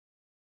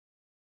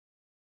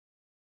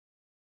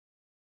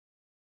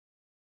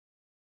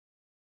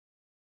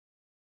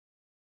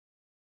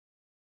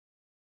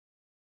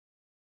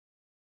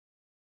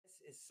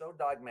is so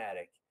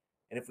dogmatic.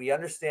 And if we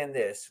understand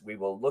this, we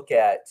will look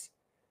at,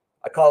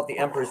 I call it the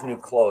emperor's new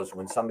clothes.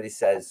 When somebody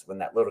says, when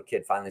that little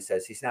kid finally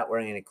says he's not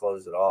wearing any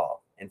clothes at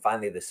all, and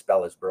finally the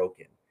spell is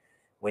broken.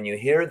 When you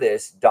hear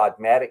this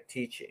dogmatic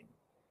teaching,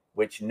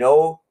 which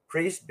no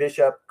priest,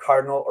 bishop,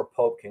 cardinal, or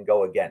pope can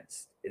go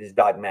against, it is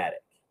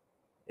dogmatic.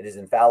 It is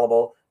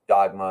infallible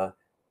dogma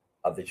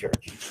of the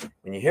church.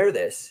 When you hear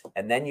this,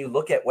 and then you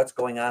look at what's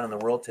going on in the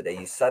world today,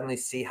 you suddenly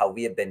see how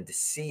we have been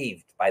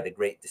deceived by the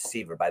great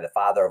deceiver, by the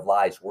father of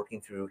lies, working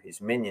through his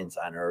minions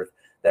on earth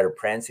that are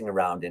prancing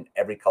around in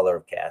every color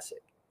of cassock.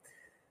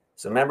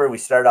 So remember, we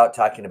started out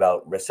talking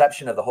about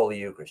reception of the Holy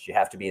Eucharist. You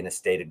have to be in a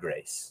state of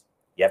grace.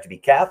 You have to be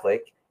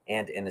Catholic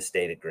and in a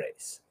state of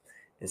grace.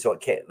 And so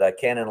the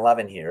Canon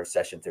 11 here,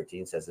 Session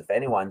 13, says, if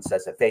anyone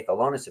says that faith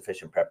alone is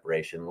sufficient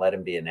preparation, let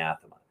him be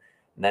anathema.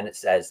 And then it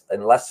says,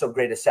 unless so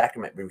great a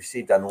sacrament be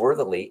received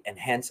unworthily, and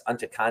hence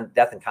unto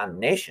death and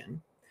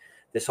condemnation,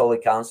 this holy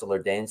council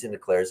ordains and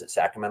declares that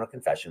sacramental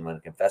confession, when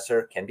a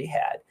confessor can be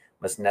had,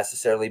 must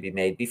necessarily be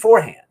made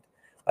beforehand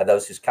by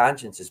those whose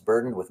conscience is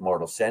burdened with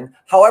mortal sin,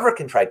 however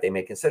contrite they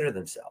may consider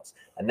themselves.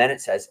 And then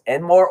it says,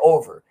 and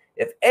moreover,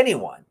 if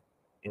anyone,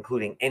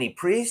 including any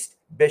priest,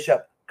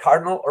 bishop,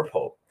 cardinal, or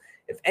pope,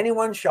 if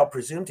anyone shall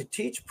presume to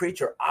teach,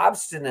 preach, or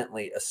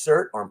obstinately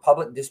assert, or in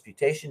public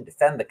disputation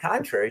defend the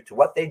contrary to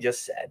what they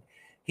just said,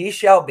 he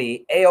shall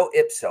be eo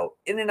ipso,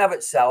 in and of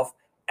itself,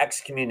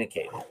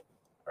 excommunicated.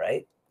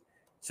 Right?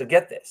 So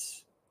get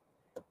this.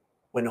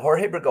 When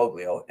Jorge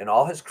Bergoglio and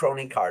all his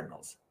crony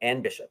cardinals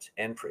and bishops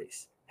and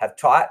priests have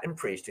taught and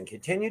preached and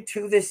continue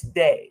to this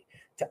day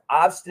to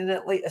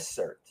obstinately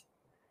assert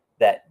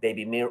that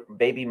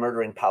baby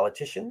murdering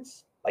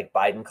politicians like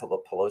Biden,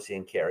 Pelosi,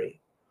 and Kerry,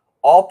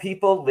 all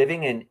people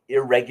living in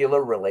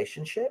irregular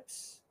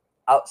relationships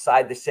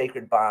outside the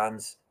sacred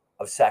bonds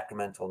of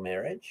sacramental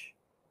marriage,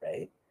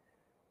 right?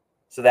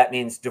 So that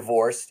means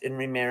divorced and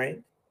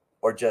remarried,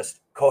 or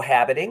just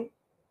cohabiting.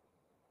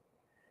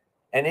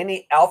 And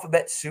any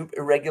alphabet soup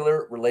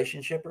irregular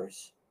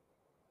relationshipers.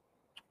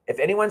 If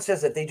anyone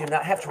says that they do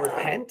not have to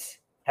repent,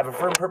 have a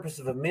firm purpose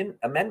of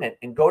amendment,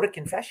 and go to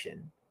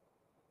confession,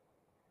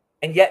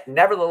 and yet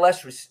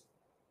nevertheless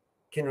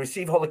can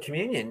receive Holy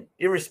Communion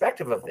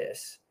irrespective of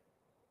this,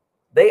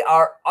 they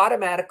are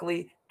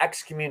automatically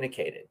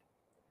excommunicated.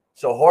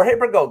 So Jorge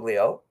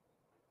Bergoglio,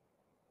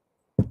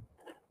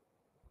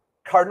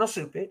 Cardinal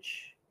Supich,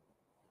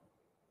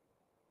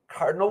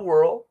 Cardinal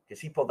Wuerl, because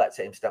he pulled that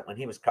same stunt when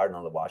he was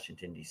Cardinal of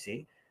Washington,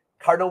 D.C.,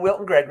 Cardinal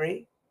Wilton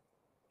Gregory,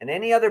 and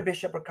any other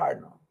bishop or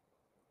cardinal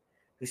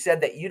who said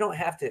that you don't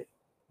have to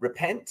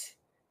repent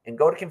and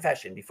go to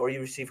confession before you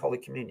receive Holy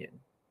Communion,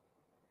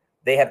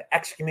 they have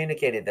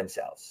excommunicated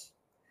themselves.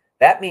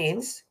 That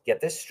means,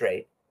 get this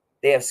straight,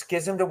 they have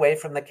schismed away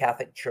from the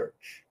Catholic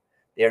Church.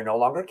 They are no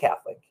longer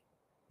Catholic.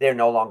 They are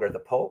no longer the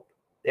Pope.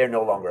 They are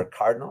no longer a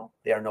cardinal.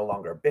 They are no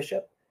longer a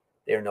bishop.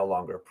 They are no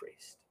longer a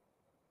priest.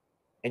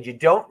 And you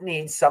don't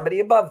need somebody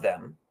above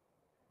them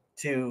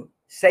to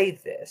say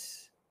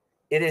this.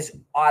 It is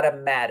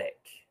automatic.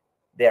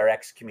 They are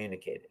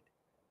excommunicated.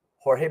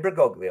 Jorge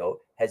Bergoglio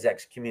has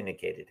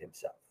excommunicated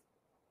himself,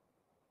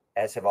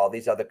 as have all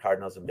these other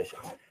cardinals and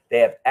bishops. They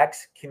have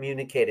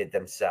excommunicated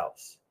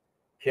themselves,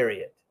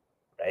 period,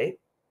 right?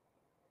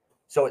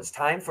 So it's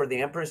time for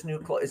the emperor's new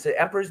clothes. It's the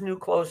emperor's new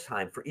clothes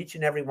time for each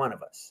and every one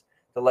of us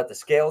to let the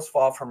scales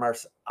fall from our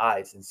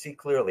eyes and see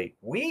clearly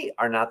we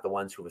are not the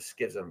ones who have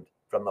schismed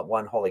from the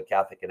one holy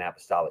Catholic and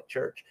Apostolic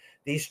Church.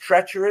 These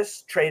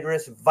treacherous,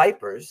 traitorous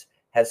vipers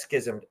have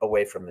schismed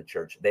away from the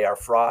church. They are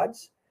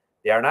frauds.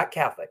 They are not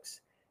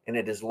Catholics. And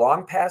it is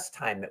long past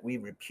time that we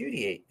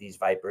repudiate these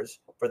vipers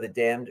for the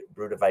damned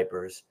brood of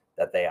vipers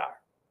that they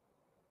are.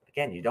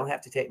 Again, you don't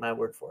have to take my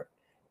word for it.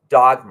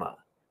 Dogma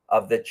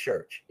of the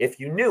church.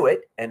 If you knew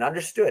it and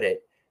understood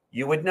it,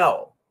 you would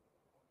know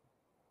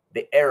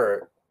the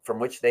error from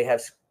which they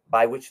have,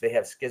 by which they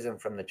have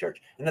schismed from the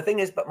church. And the thing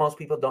is, but most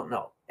people don't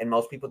know, and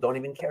most people don't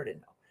even care to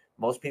know.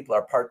 Most people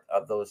are part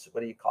of those.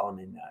 What do you call them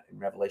in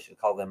Revelation?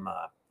 Call them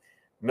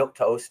milk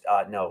toast.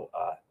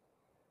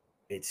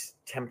 It's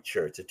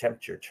temperature. It's a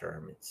temperature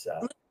term. It's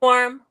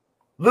lukewarm.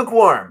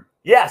 Lukewarm.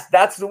 Yes,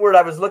 that's the word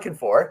I was looking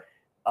for.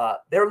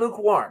 They're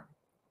lukewarm.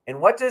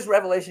 And what does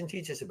Revelation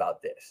teach us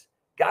about this?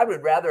 God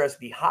would rather us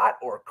be hot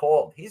or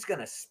cold. He's going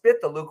to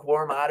spit the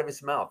lukewarm out of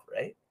his mouth,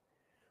 right?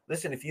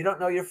 Listen, if you don't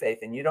know your faith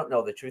and you don't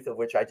know the truth of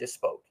which I just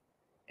spoke,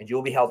 and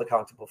you'll be held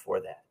accountable for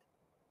that.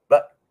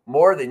 But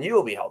more than you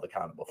will be held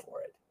accountable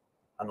for it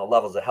on the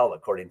levels of hell,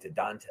 according to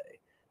Dante.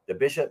 The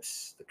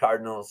bishops, the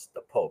cardinals,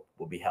 the pope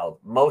will be held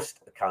most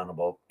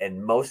accountable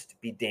and most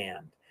be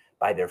damned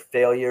by their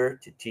failure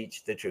to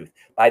teach the truth,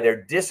 by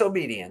their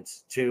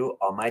disobedience to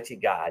Almighty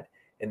God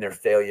and their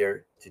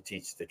failure to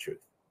teach the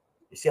truth.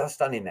 You see how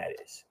stunning that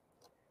is?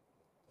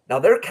 Now,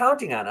 they're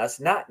counting on us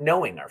not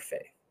knowing our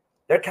faith.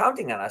 They're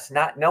counting on us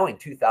not knowing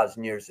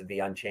 2,000 years of the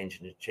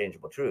unchanged and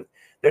unchangeable truth.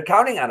 They're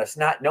counting on us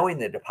not knowing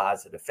the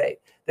deposit of faith.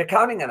 They're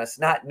counting on us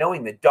not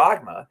knowing the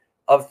dogma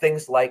of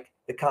things like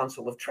the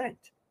Council of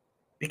Trent.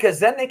 Because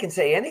then they can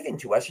say anything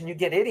to us, and you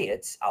get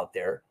idiots out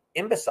there,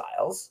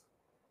 imbeciles,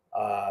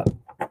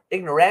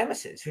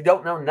 ignoramuses who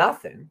don't know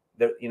nothing.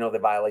 They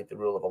violate the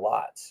rule of a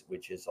lots,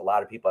 which is a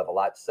lot of people have a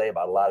lot to say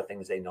about a lot of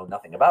things they know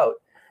nothing about.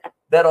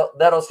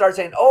 That'll start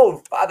saying,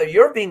 "Oh, Father,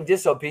 you're being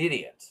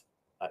disobedient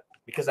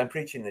because I'm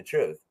preaching the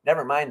truth."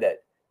 Never mind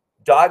that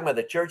dogma of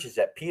the church is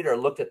that Peter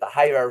looked at the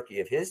hierarchy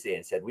of his day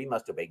and said, "We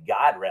must obey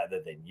God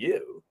rather than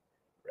you,"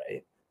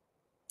 right?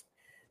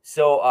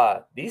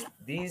 So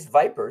these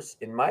vipers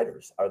in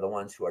miters are the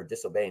ones who are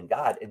disobeying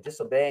God and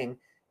disobeying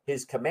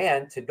his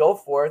command to go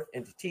forth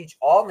and to teach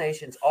all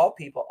nations, all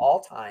people, all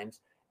times,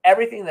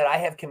 everything that I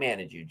have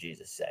commanded you,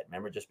 Jesus said.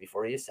 Remember, just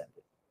before he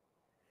ascended.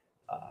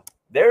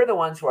 They're the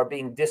ones who are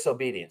being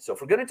disobedient. So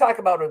if we're going to talk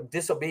about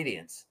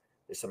disobedience,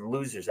 there's some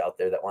losers out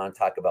there that want to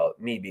talk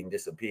about me being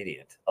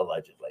disobedient,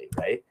 allegedly,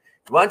 right?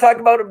 If you want to talk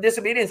about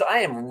disobedience, I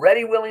am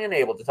ready, willing, and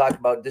able to talk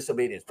about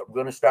disobedience. But we're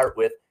going to start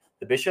with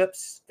the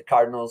bishops, the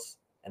cardinals,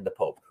 and the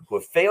Pope, who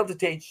have failed to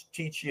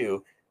teach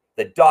you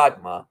the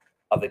dogma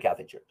of the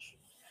Catholic Church.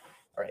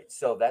 All right,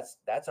 so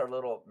that's our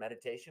little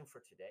meditation for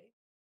today.